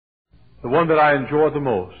the one that I enjoy the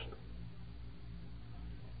most,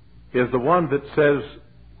 is the one that says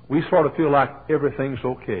we sort of feel like everything's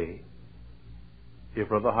okay if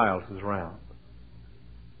Brother Hyles is around.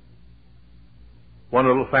 One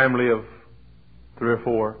little family of 3 or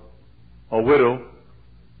 4, a widow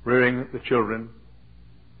rearing the children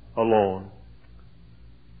alone,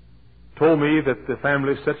 told me that the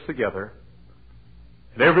family sits together,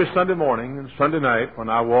 and every Sunday morning and Sunday night when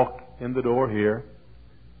I walk in the door here,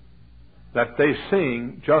 that they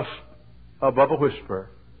sing just above a whisper,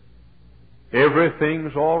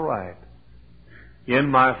 "Everything's all right in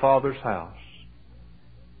my Father's house.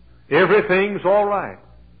 Everything's all right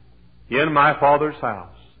in my Father's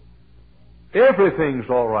house. Everything's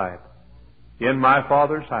all right in my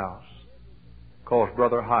Father's house, 'cause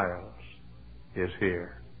Brother Hyles is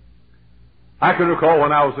here." I can recall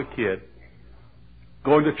when I was a kid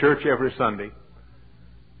going to church every Sunday,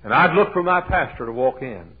 and I'd look for my pastor to walk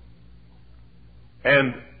in.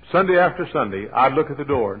 And Sunday after Sunday, I'd look at the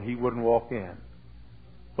door and he wouldn't walk in.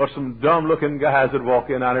 But some dumb-looking guys would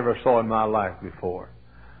walk in I never saw in my life before.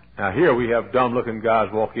 Now here we have dumb-looking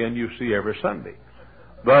guys walk in you see every Sunday.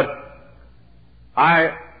 But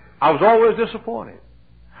I was always disappointed.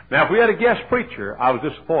 Now if we had a guest preacher, I was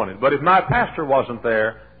disappointed. But if my pastor wasn't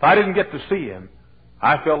there, if I didn't get to see him,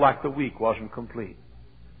 I felt like the week wasn't complete.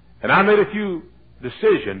 And I made a few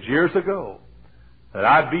decisions years ago that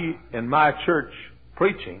I'd be in my church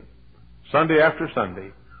preaching Sunday after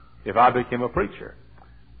Sunday if I became a preacher.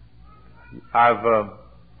 I've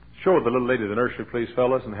showed the little lady the nursery, please,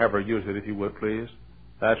 fellas, and have her use it if you would, please.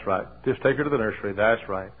 That's right. Just take her to the nursery. That's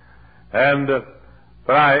right. And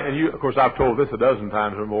of course, I've told this a dozen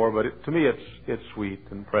times or more, but to me it's sweet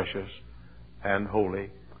and precious and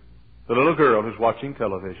holy. The little girl who's watching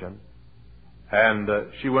television, and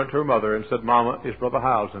she went to her mother and said, "Mama, is Brother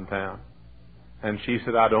Hyles in town?" And she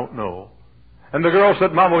said, "I don't know." And the girl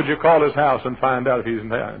said, "Mama, would you call his house and find out if he's in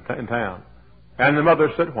town?" And the mother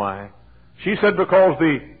said, "Why?" She said, "Because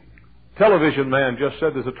the television man just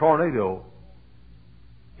said there's a tornado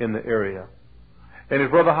in the area. And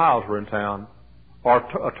if Brother Hyles were in town,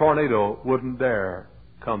 a tornado wouldn't dare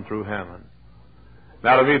come through Hammond."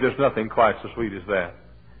 Now to me, there's nothing quite so sweet as that.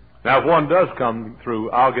 Now if one does come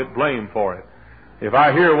through, I'll get blamed for it. If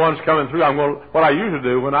I hear one's coming through, what I usually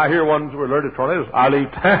do when I hear one's related to tornadoes, I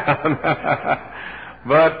leave town.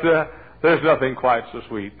 But there's nothing quite so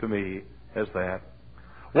sweet to me as that.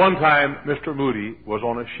 One time, Mr. Moody was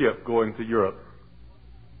on a ship going to Europe.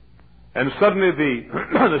 And suddenly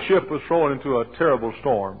the ship was thrown into a terrible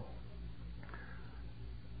storm.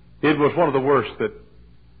 It was one of the worst that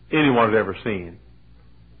anyone had ever seen.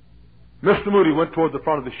 Mr. Moody went toward the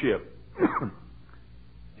front of the ship.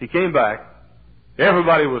 He came back.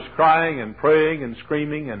 Everybody was crying and praying and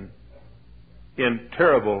screaming and in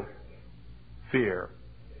terrible fear.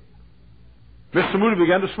 Mr. Moody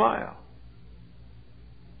began to smile.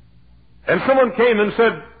 And someone came and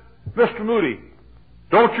said, "Mr. Moody,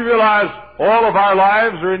 don't you realize all of our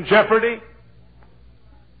lives are in jeopardy?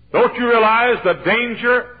 Don't you realize the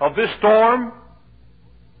danger of this storm?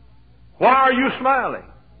 Why are you smiling?"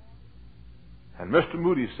 And Mr.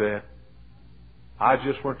 Moody said, "I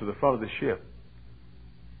just went to the front of the ship.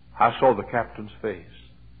 I saw the captain's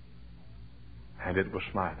face, and it was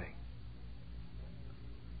smiling."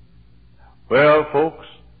 Well, folks,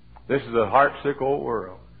 this is a heartsick old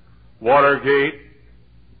world. Watergate,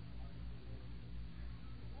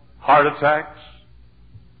 heart attacks,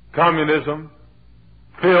 communism,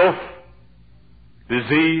 filth,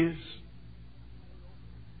 disease,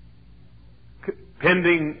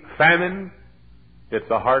 pending famine. It's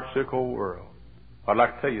a heartsick old world. I'd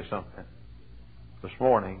like to tell you something. This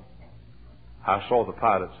morning, I saw the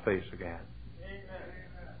pilot's face again.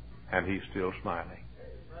 And he's still smiling.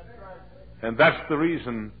 And that's the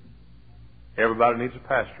reason everybody needs a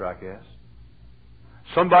pastor, I guess.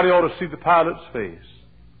 Somebody ought to see the pilot's face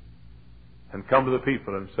and come to the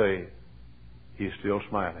people and say, "He's still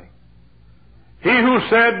smiling." He who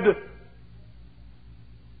said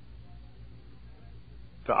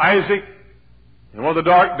to Isaac in one of the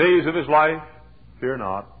dark days of his life, "Fear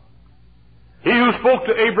not." He who spoke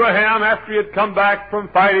to Abraham after he had come back from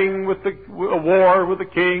fighting a war with the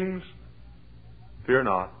kings, "Fear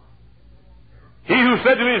not." He who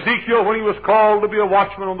said to Ezekiel when he was called to be a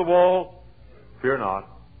watchman on the wall, "Fear not."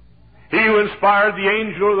 He who inspired the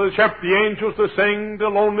angels to sing to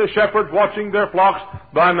lonely shepherds watching their flocks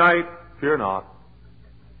by night, "Fear not."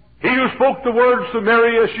 He who spoke the words to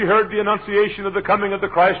Mary as she heard the annunciation of the coming of the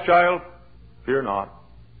Christ child, "Fear not."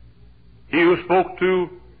 He who spoke to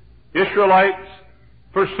Israelites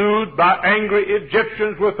pursued by angry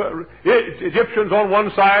Egyptians with Egyptians on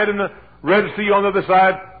one side and Red Sea on the other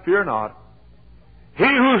side, fear not. He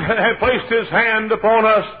who had placed his hand upon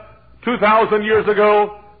us 2,000 years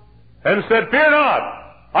ago and said, fear not,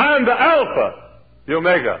 I am the Alpha, the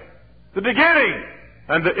Omega, the beginning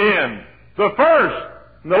and the end, the first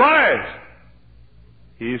and the last.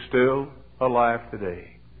 He's still alive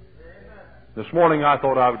today. This morning I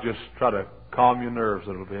thought I would just try to calm your nerves a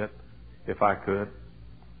little bit, if I could.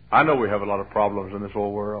 I know we have a lot of problems in this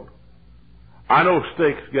old world. I know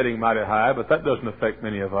steak's getting mighty high, but that doesn't affect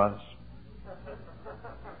many of us.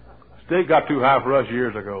 Steak got too high for us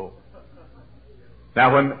years ago.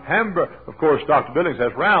 Now when hamburger, of course, Dr. Billings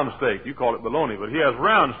has round steak. You call it bologna, but he has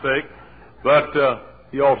round steak. But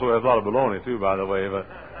he also has a lot of bologna too, by the way. But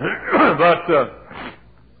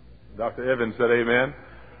Dr. Evans said amen.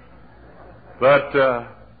 But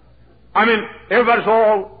I mean, everybody's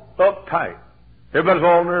all uptight. Everybody's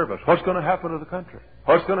all nervous. What's going to happen to the country?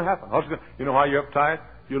 What's going to happen? You know why you're uptight?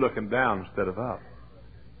 You're looking down instead of up.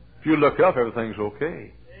 If you look up, everything's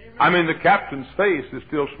okay. I mean, the captain's face is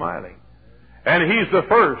still smiling. And he's the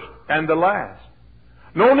first and the last.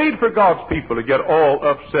 No need for God's people to get all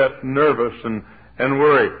upset, nervous, and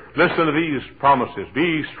worried. Listen to these promises.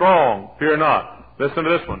 Be strong, fear not. Listen to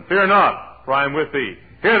this one. Fear not, for I am with thee.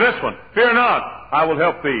 Hear this one. Fear not, I will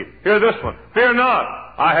help thee. Hear this one. Fear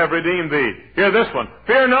not, I have redeemed thee. Hear this one.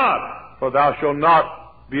 Fear not, for thou shalt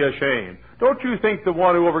not be ashamed. Don't you think the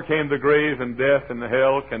one who overcame the grave and death and the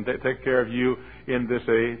hell can take care of you in this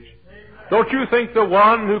age? Don't you think the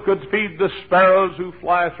one who could feed the sparrows who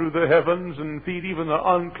fly through the heavens and feed even the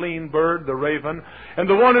unclean bird, the raven, and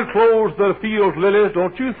the one who clothes the field lilies,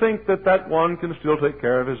 don't you think that one can still take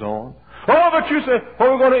care of his own? Oh, but you say, what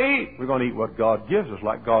are we going to eat? We're going to eat what God gives us,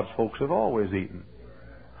 like God's folks have always eaten.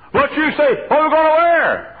 But you say, what are we going to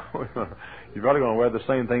wear? You're probably going to wear the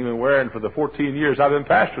same thing you've been wearing for the 14 years I've been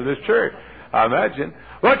pastor of this church, I imagine.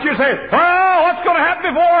 But you say, oh, what's going to happen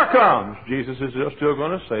if war comes? Jesus is still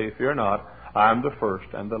going to say, fear not, I am the first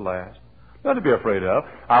and the last. Nothing to be afraid of.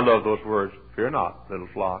 I love those words, fear not, little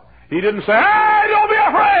flock. He didn't say, hey, don't be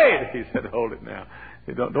afraid. He said, hold it now.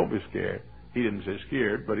 Don't be scared. He didn't say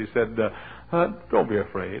scared, but he said, don't be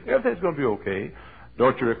afraid. Everything's going to be okay.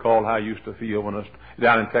 Don't you recall how I used to feel when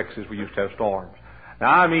down in Texas we used to have storms? Now,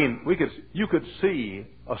 I mean, you could see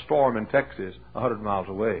a storm in Texas 100 miles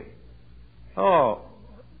away. Oh,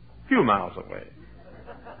 a few miles away.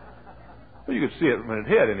 Well, you could see it when it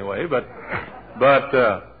hit anyway, but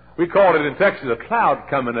we called it in Texas a cloud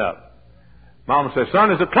coming up. Mama said, son,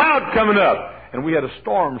 there's a cloud coming up. And we had a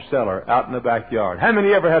storm cellar out in the backyard. How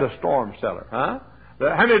many ever had a storm cellar? Huh?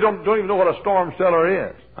 How many don't even know what a storm cellar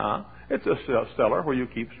is? Huh? It's a cellar where you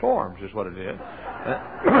keep storms, is what it is.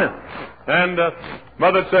 And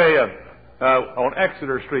Mother'd say, on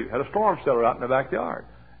Exeter Street, had a storm cellar out in the backyard.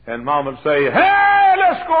 And Mom would say, hey,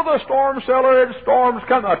 let's go to the storm cellar. The storm's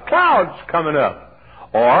coming. A cloud's coming up.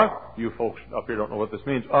 Or, you folks up here don't know what this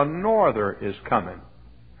means, a norther is coming.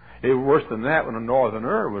 It was worse than that when a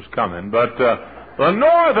northerner was coming. But the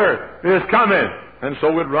norther is coming. And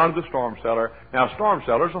so we'd run to the storm cellar. Now, storm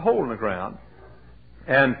cellar's a hole in the ground.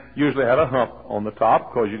 And usually had a hump on the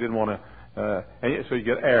top because you didn't want to, so you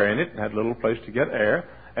get air in it and had a little place to get air.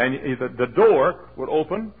 And the door would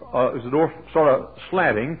open, the door sort of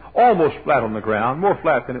slanting, almost flat on the ground, more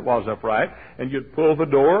flat than it was upright. And you'd pull the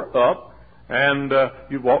door up and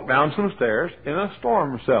you'd walk down some stairs in a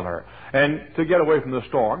storm cellar. And to get away from the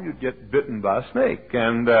storm, you'd get bitten by a snake or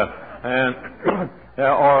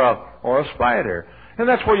a spider. And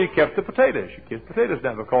that's where you kept the potatoes. You kept potatoes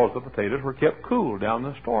down because the potatoes were kept cool down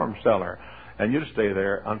the storm cellar. And you'd stay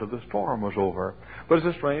there until the storm was over. But it's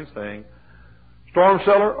a strange thing. Storm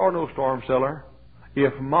cellar or no storm cellar,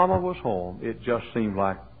 if Mama was home, it just seemed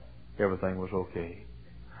like everything was okay.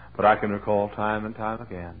 But I can recall time and time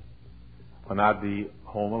again when I'd be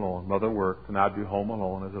home alone. Mother worked, and I'd be home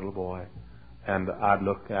alone as a little boy. And I'd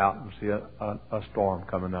look out and see a storm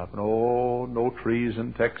coming up. And oh, no trees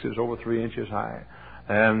in Texas over 3 inches high.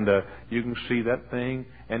 And you can see that thing,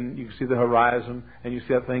 and you can see the horizon, and you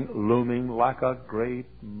see that thing looming like a great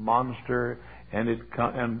monster, and it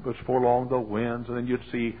was along the winds, and then you'd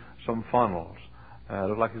see some funnels.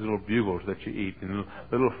 Look like these little bugles that you eat, and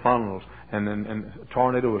little funnels, and a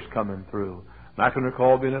tornado was coming through. And I can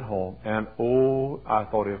recall being at home, and oh, I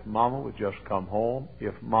thought if Mama would just come home,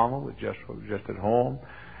 if Mama would just at home,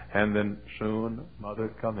 and then soon Mother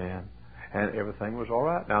would come in. And everything was all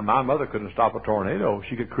right. Now, my mother couldn't stop a tornado.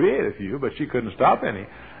 She could create a few, but she couldn't stop any.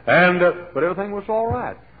 But everything was all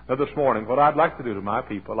right. Now, this morning, what I'd like to do to my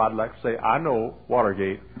people, I'd like to say, I know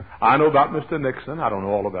Watergate. I know about Mr. Nixon. I don't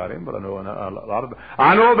know all about him, but I know a lot about.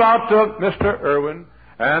 I know about Mr. Irwin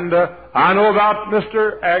And I know about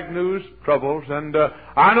Mr. Agnew's troubles, and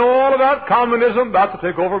I know all about communism about to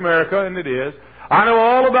take over America, and it is. I know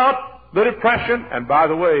all about the Depression, and by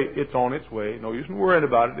the way, it's on its way. No use in worrying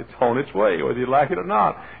about it. It's on its way, whether you like it or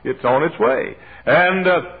not. It's on its way. And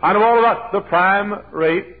I know all about the prime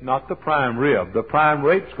rate, not the prime rib. The prime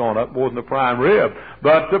rate's gone up more than the prime rib,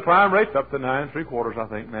 but the prime rate's up to 9 3/4, I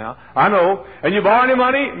think now. I know. And you borrow any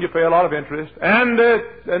money, and you pay a lot of interest, and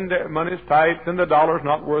money's tight, and the dollar's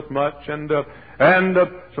not worth much, and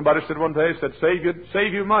somebody said one day,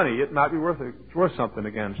 save you money. It might be worth something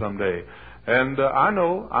again someday. And I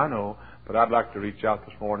know, but I'd like to reach out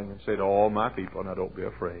this morning and say to all my people, now don't be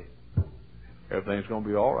afraid. Everything's going to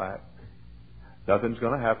be all right. Nothing's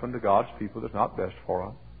going to happen to God's people that's not best for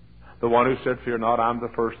them. The one who said, fear not, I'm the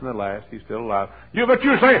first and the last, he's still alive. But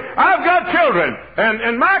you say, I've got children,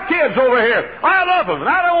 and my kids over here, I love them, and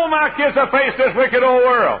I don't want my kids to face this wicked old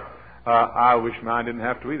world. I wish mine didn't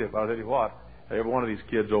have to either, but I'll tell you what. Every one of these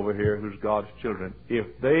kids over here who's God's children, if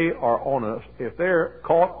they're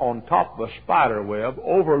caught on top of a spider web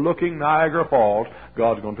overlooking Niagara Falls,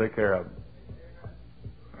 God's going to take care of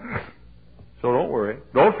them. So don't worry.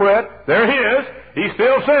 Don't fret. There He is. He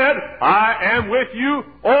still said, I am with you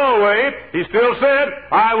always. He still said,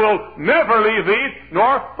 I will never leave thee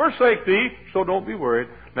nor forsake thee. So don't be worried.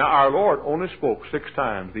 Now our Lord only spoke 6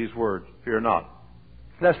 times these words, fear not.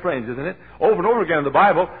 That's strange, isn't it? Over and over again in the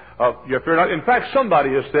Bible, you fear not. In fact,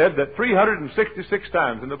 somebody has said that 366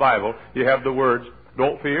 times in the Bible you have the words,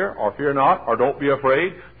 don't fear, or fear not, or don't be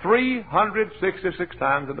afraid. 366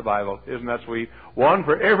 times in the Bible. Isn't that sweet? One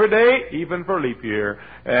for every day, even for leap year.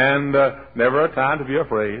 And never a time to be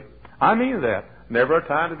afraid. I mean that. Never a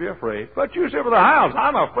time to be afraid. But you say, Brother Hyles,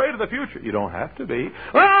 I'm afraid of the future. You don't have to be.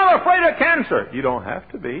 Well, I'm afraid of cancer. You don't have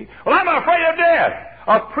to be. Well, I'm afraid of death.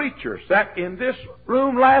 A preacher sat in this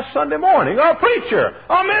room last Sunday morning. A preacher.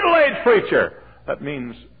 A middle-aged preacher. That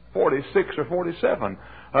means 46 or 47.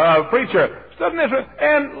 Preacher stood in this room,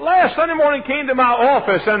 and last Sunday morning came to my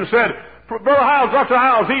office and said, Brother Hyles, Dr.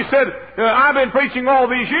 Hyles, he said, I've been preaching all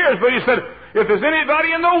these years, but he said, if there's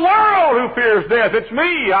anybody in the world who fears death, it's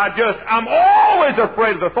me. I'm always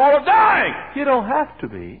afraid of the thought of dying. You don't have to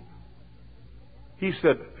be. He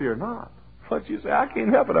said, fear not. But you say, I can't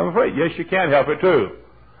help it, I'm afraid. Yes, you can help it too.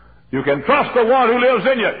 You can trust the one who lives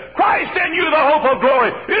in you. Christ in you, the hope of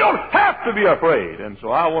glory. You don't have to be afraid. And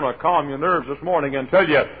so I want to calm your nerves this morning and tell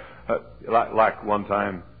you, like one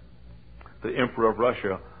time, the Emperor of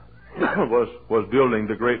Russia was building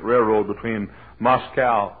the great railroad between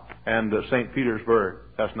Moscow and St. Petersburg.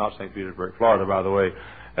 That's not St. Petersburg, Florida, by the way.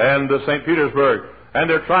 And St. Petersburg. And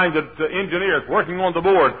they're trying to engineers working on the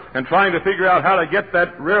board and trying to figure out how to get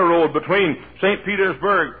that railroad between St.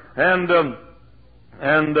 Petersburg and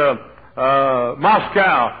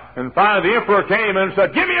Moscow. And finally the emperor came and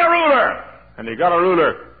said, give me a ruler. And he got a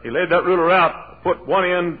ruler. He laid that ruler out, put one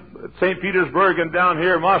end at St. Petersburg and down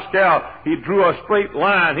here Moscow. He drew a straight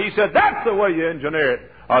line. He said, that's the way you engineer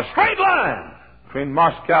it. A straight line between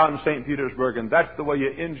Moscow and St. Petersburg. And that's the way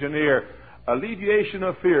you engineer alleviation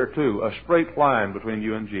of fear too. A straight line between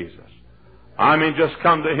you and Jesus. I mean, just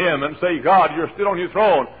come to Him and say, God, you're still on your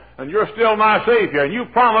throne. And you're still my Savior, and you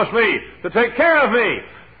promised me to take care of me.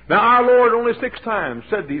 Now, our Lord only 6 times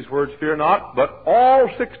said these words, fear not, but all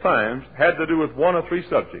 6 times had to do with one of 3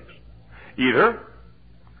 subjects. Either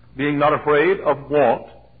being not afraid of want,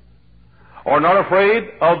 or not afraid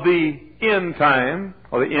of the end time,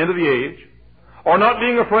 or the end of the age, or not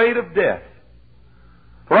being afraid of death.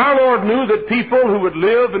 For our Lord knew that people who would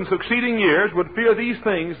live in succeeding years would fear these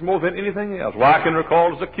things more than anything else. Well, I can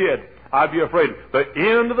recall as a kid, I'd be afraid. The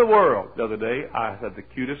end of the world. The other day, I had the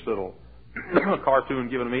cutest little cartoon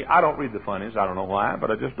given to me. I don't read the funnies. I don't know why,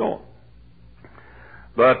 but I just don't.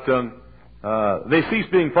 But they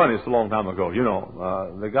ceased being funnies a long time ago. You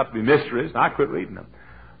know, they got to be mysteries, and I quit reading them.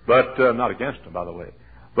 But not against them, by the way.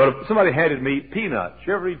 But if somebody handed me Peanuts.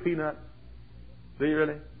 You ever read Peanuts? Do you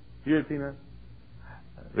really? You read Peanuts?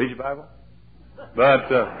 Read your Bible? But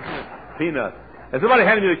Peanuts. And somebody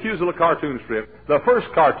handed me the cutest little cartoon strip. The first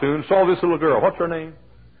cartoon saw this little girl. What's her name?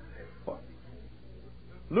 What?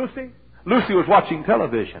 Lucy? Lucy was watching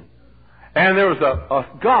television. And there was a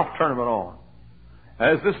golf tournament on.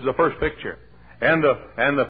 As this is the first picture. And the